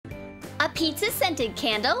pizza-scented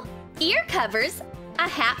candle, ear covers, a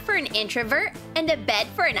hat for an introvert, and a bed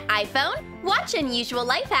for an iPhone? Watch unusual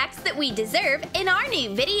life hacks that we deserve in our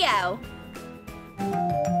new video!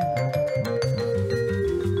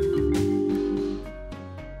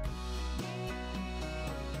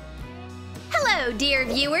 Hello, dear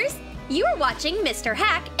viewers! You are watching Mr.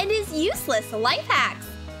 Hack and his useless life hacks.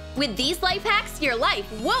 With these life hacks, your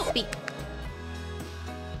life won't be...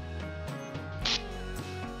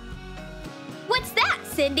 What's that,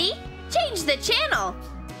 Cindy? Change the channel!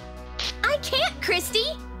 I can't, Christy!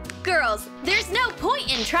 Girls, there's no point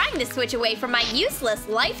in trying to switch away from my useless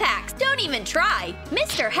life hacks. Don't even try!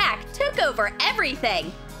 Mr. Hack took over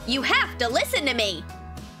everything! You have to listen to me!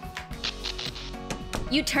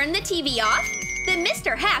 You turn the TV off? Then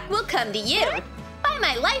Mr. Hack will come to you. Buy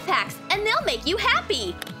my life hacks and they'll make you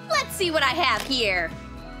happy. Let's see what I have here.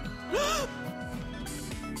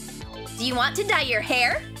 Do you want to dye your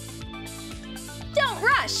hair? Don't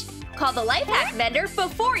rush. Call the life hack vendor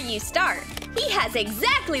before you start. He has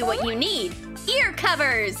exactly what you need. Ear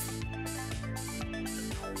covers.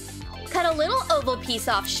 Cut a little oval piece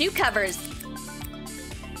off shoe covers.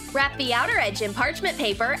 Wrap the outer edge in parchment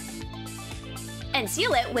paper and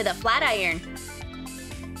seal it with a flat iron.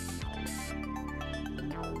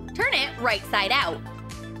 Turn it right side out.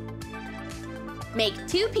 Make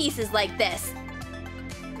 2 pieces like this.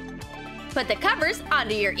 Put the covers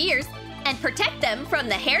onto your ears and protect them from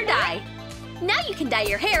the hair dye. Now you can dye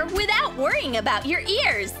your hair without worrying about your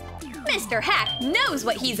ears. Mr. Hack knows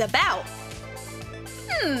what he's about.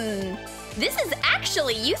 This is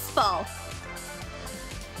actually useful.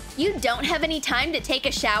 You don't have any time to take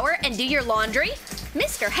a shower and do your laundry?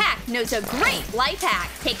 Mr. Hack knows a great life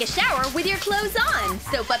hack. Take a shower with your clothes on.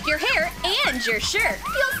 Soap up your hair and your shirt.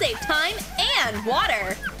 You'll save time and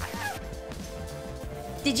water.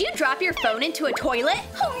 Did you drop your phone into a toilet?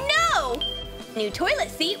 Oh no! New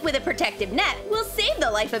toilet seat with a protective net will save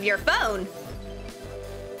the life of your phone.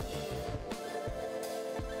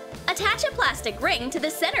 Attach a plastic ring to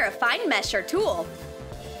the center of fine mesh or tool.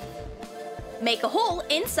 Make a hole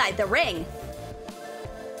inside the ring.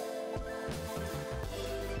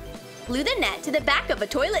 Glue the net to the back of a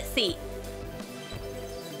toilet seat.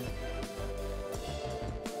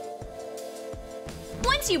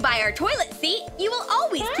 Once you buy our toilet seat, you will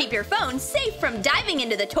always keep your phone safe from diving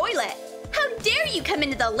into the toilet. How dare you come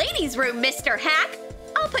into the ladies' room, Mr. Hack!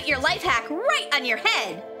 I'll put your life hack right on your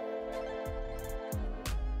head.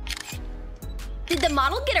 Did the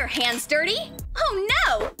model get her hands dirty? Oh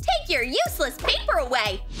no! Take your useless paper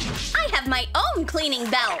away! I have my own cleaning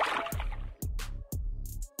belt!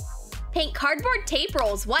 Paint cardboard tape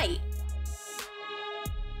rolls white.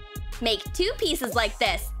 Make 2 pieces like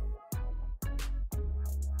this.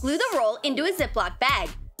 Glue the roll into a Ziploc bag.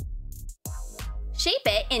 Shape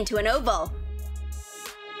it into an oval.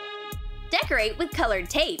 Decorate with colored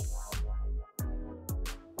tape.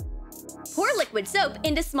 Pour liquid soap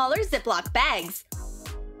into smaller Ziploc bags.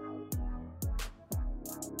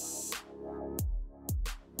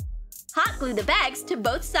 Hot glue the bags to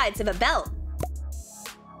both sides of a belt.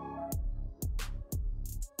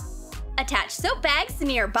 Attach soap bags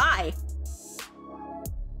nearby.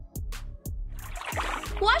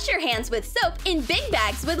 Wash your hands with soap in big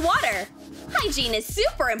bags with water. Hygiene is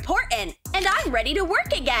super important, and I'm ready to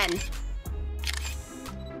work again.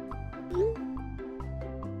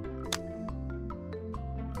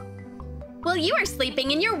 While you are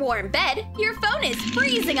sleeping in your warm bed, your phone is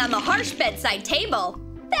freezing on the harsh bedside table.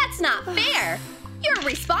 That's not fair. You're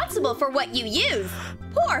responsible for what you use.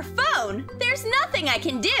 Poor phone. There's nothing I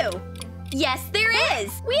can do. Yes, there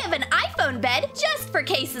is! We have an iPhone bed just for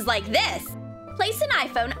cases like this. Place an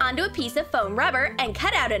iPhone onto a piece of foam rubber and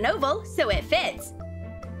cut out an oval so it fits.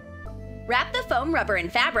 Wrap the foam rubber in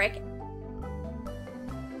fabric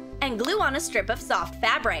and glue on a strip of soft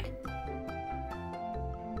fabric.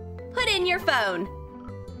 Put in your phone.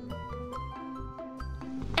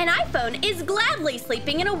 An iPhone is gladly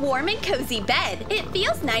sleeping in a warm and cozy bed. It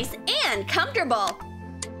feels nice and comfortable.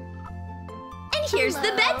 And here's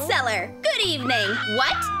the bestseller. Good evening.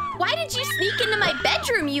 What? Why did you sneak into my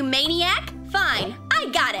bedroom, you maniac? Fine, I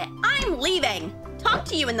got it. I'm leaving. Talk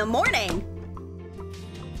to you in the morning.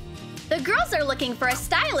 The girls are looking for a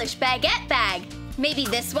stylish baguette bag. Maybe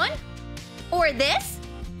this one? Or this?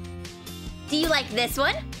 Do you like this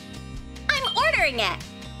one? I'm ordering it.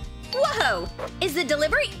 Whoa! Is the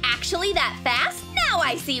delivery actually that fast? Now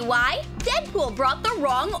I see why. Deadpool brought the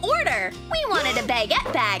wrong order. We wanted a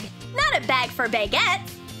baguette bag, not a bag for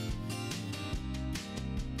baguettes.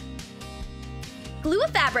 Glue a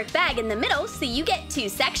fabric bag in the middle so you get 2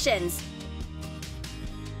 sections.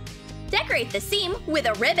 Decorate the seam with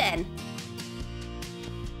a ribbon.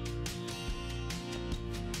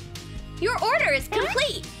 Your order is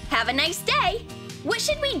complete! Have a nice day! What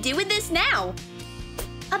should we do with this now?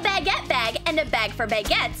 A baguette bag and a bag for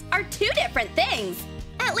baguettes are two different things.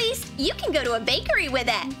 At least you can go to a bakery with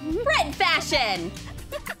it. Bread fashion!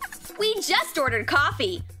 We just ordered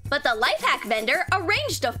coffee, but the life hack vendor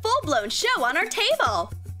arranged a full-blown show on our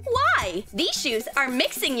table. Why? These shoes are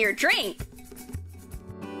mixing your drink.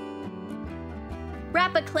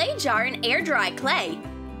 Wrap a clay jar in air-dry clay.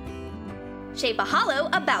 Shape a hollow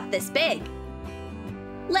about this big.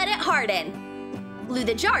 Let it harden. Glue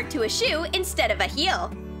the jar to a shoe instead of a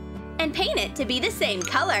heel. And paint it to be the same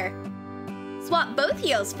color. Swap both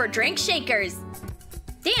heels for drink shakers.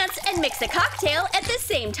 Dance and mix a cocktail at the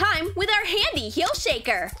same time with our handy heel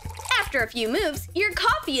shaker. After a few moves, your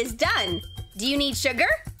coffee is done. Do you need sugar?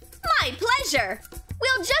 My pleasure!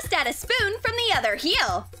 We'll just add a spoon from the other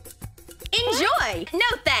heel. Enjoy!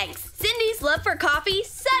 No thanks! Cindy's love for coffee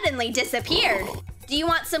suddenly disappeared. Do you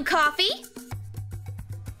want some coffee?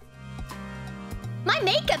 My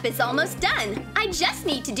makeup is almost done. I just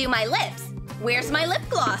need to do my lips. Where's my lip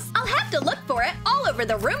gloss? I'll have to look for it all over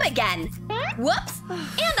the room again. Whoops!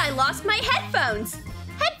 And I lost my headphones.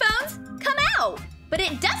 Headphones, come out! But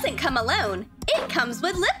it doesn't come alone. It comes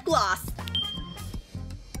with lip gloss.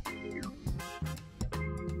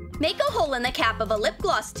 Make a hole in the cap of a lip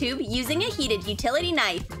gloss tube using a heated utility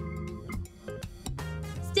knife.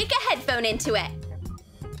 Stick a headphone into it.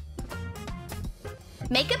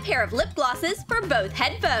 Make a pair of lip glosses for both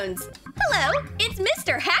headphones. Hello, it's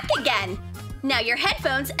Mr. Hack again. Now your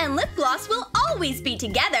headphones and lip gloss will always be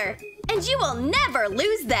together, and you will never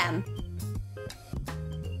lose them.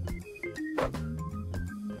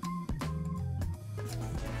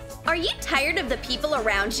 Are you tired of the people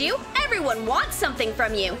around you? Everyone wants something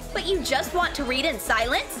from you, but you just want to read in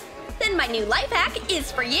silence? Then my new life hack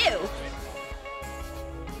is for you.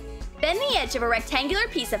 Bend the edge of a rectangular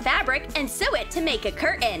piece of fabric and sew it to make a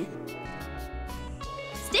curtain.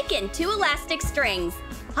 Stick in 2 elastic strings.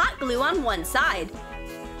 Hot glue on one side.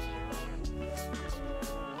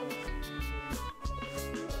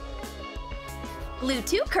 Glue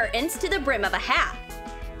 2 curtains to the brim of a hat.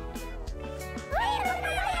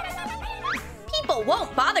 People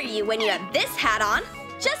won't bother you when you have this hat on.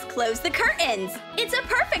 Just close the curtains. It's a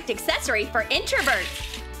perfect accessory for introverts.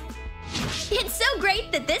 It's so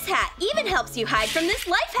great that this hat even helps you hide from this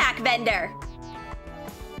life hack vendor.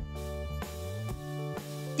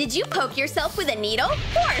 Did you poke yourself with a needle?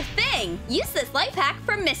 Poor thing! Use this life hack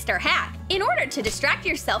from Mr. Hack. In order to distract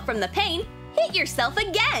yourself from the pain, hit yourself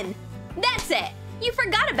again. That's it! You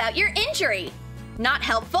forgot about your injury. Not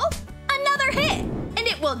helpful? Another hit! And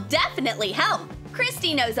it will definitely help.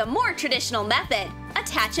 Christy knows a more traditional method.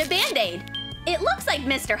 Attach a band-aid. It looks like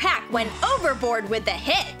Mr. Hack went overboard with the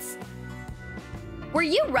hits. Were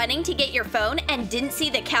you running to get your phone and didn't see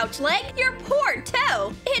the couch leg? Your poor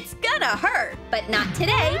toe! It's gonna hurt! But not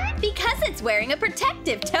today, because it's wearing a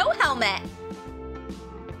protective toe helmet.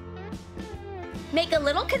 Make a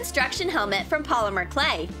little construction helmet from polymer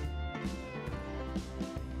clay.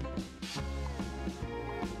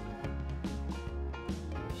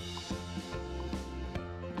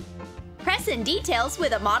 Press in details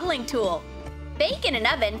with a modeling tool. Bake in an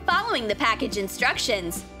oven following the package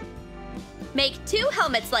instructions. Make 2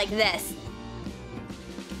 helmets like this.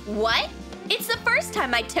 What? It's the first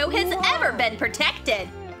time my toe has ever been protected.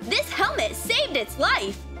 This helmet saved its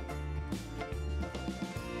life.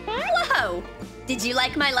 Whoa! Did you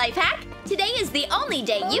like my life hack? Today is the only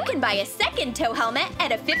day you can buy a second toe helmet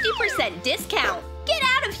at a 50% discount. Get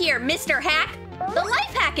out of here, Mr. Hack! The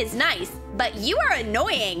life hack is nice, but you are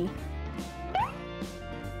annoying.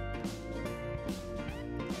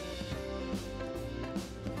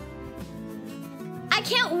 I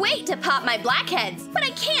can't wait to pop my blackheads, but I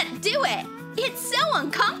can't do it. It's so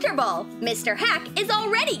uncomfortable. Mr. Hack is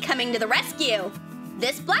already coming to the rescue.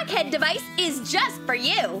 This blackhead device is just for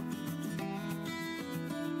you.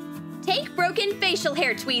 Take broken facial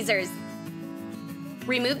hair tweezers.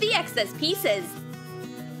 Remove the excess pieces.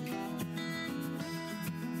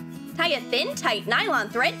 Tie a thin, tight nylon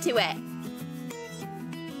thread to it.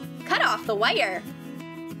 Cut off the wire.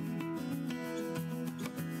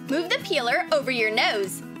 Move the peeler over your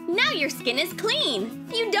nose. Now your skin is clean.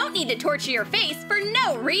 You don't need to torture your face for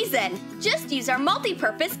no reason. Just use our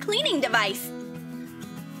multi-purpose cleaning device.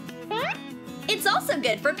 It's also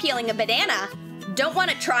good for peeling a banana. Don't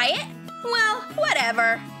want to try it? Well,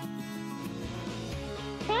 whatever.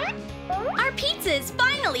 Our pizza is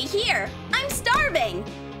finally here. I'm starving.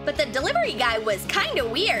 But the delivery guy was kinda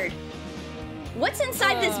weird. What's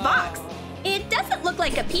inside this box? It doesn't look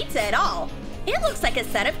like a pizza at all. It looks like a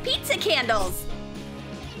set of pizza candles.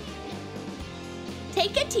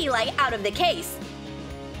 Take a tea light out of the case.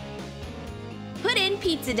 Put in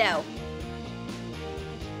pizza dough.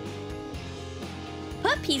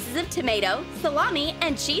 Put pieces of tomato, salami,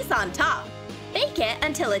 and cheese on top. Bake it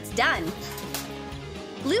until it's done.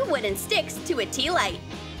 Glue wooden sticks to a tea light.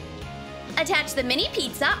 Attach the mini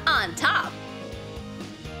pizza on top.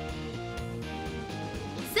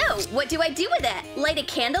 So, what do I do with it? Light a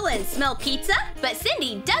candle and smell pizza? But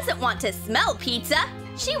Cindy doesn't want to smell pizza.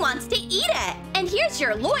 She wants to eat it. And here's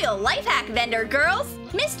your loyal life hack vendor, girls.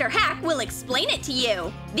 Mr. Hack will explain it to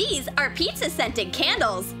you. These are pizza-scented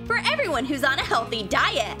candles for everyone who's on a healthy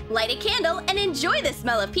diet. Light a candle and enjoy the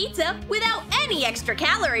smell of pizza without any extra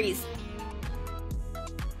calories.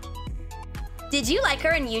 Did you like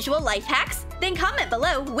our unusual life hacks? Then comment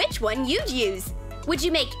below which one you'd use. Would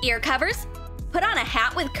you make ear covers? Put on a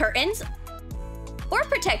hat with curtains? Or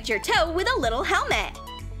protect your toe with a little helmet?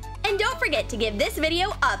 And don't forget to give this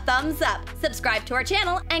video a thumbs up, subscribe to our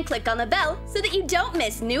channel, and click on the bell so that you don't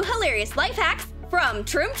miss new hilarious life hacks from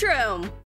Troom.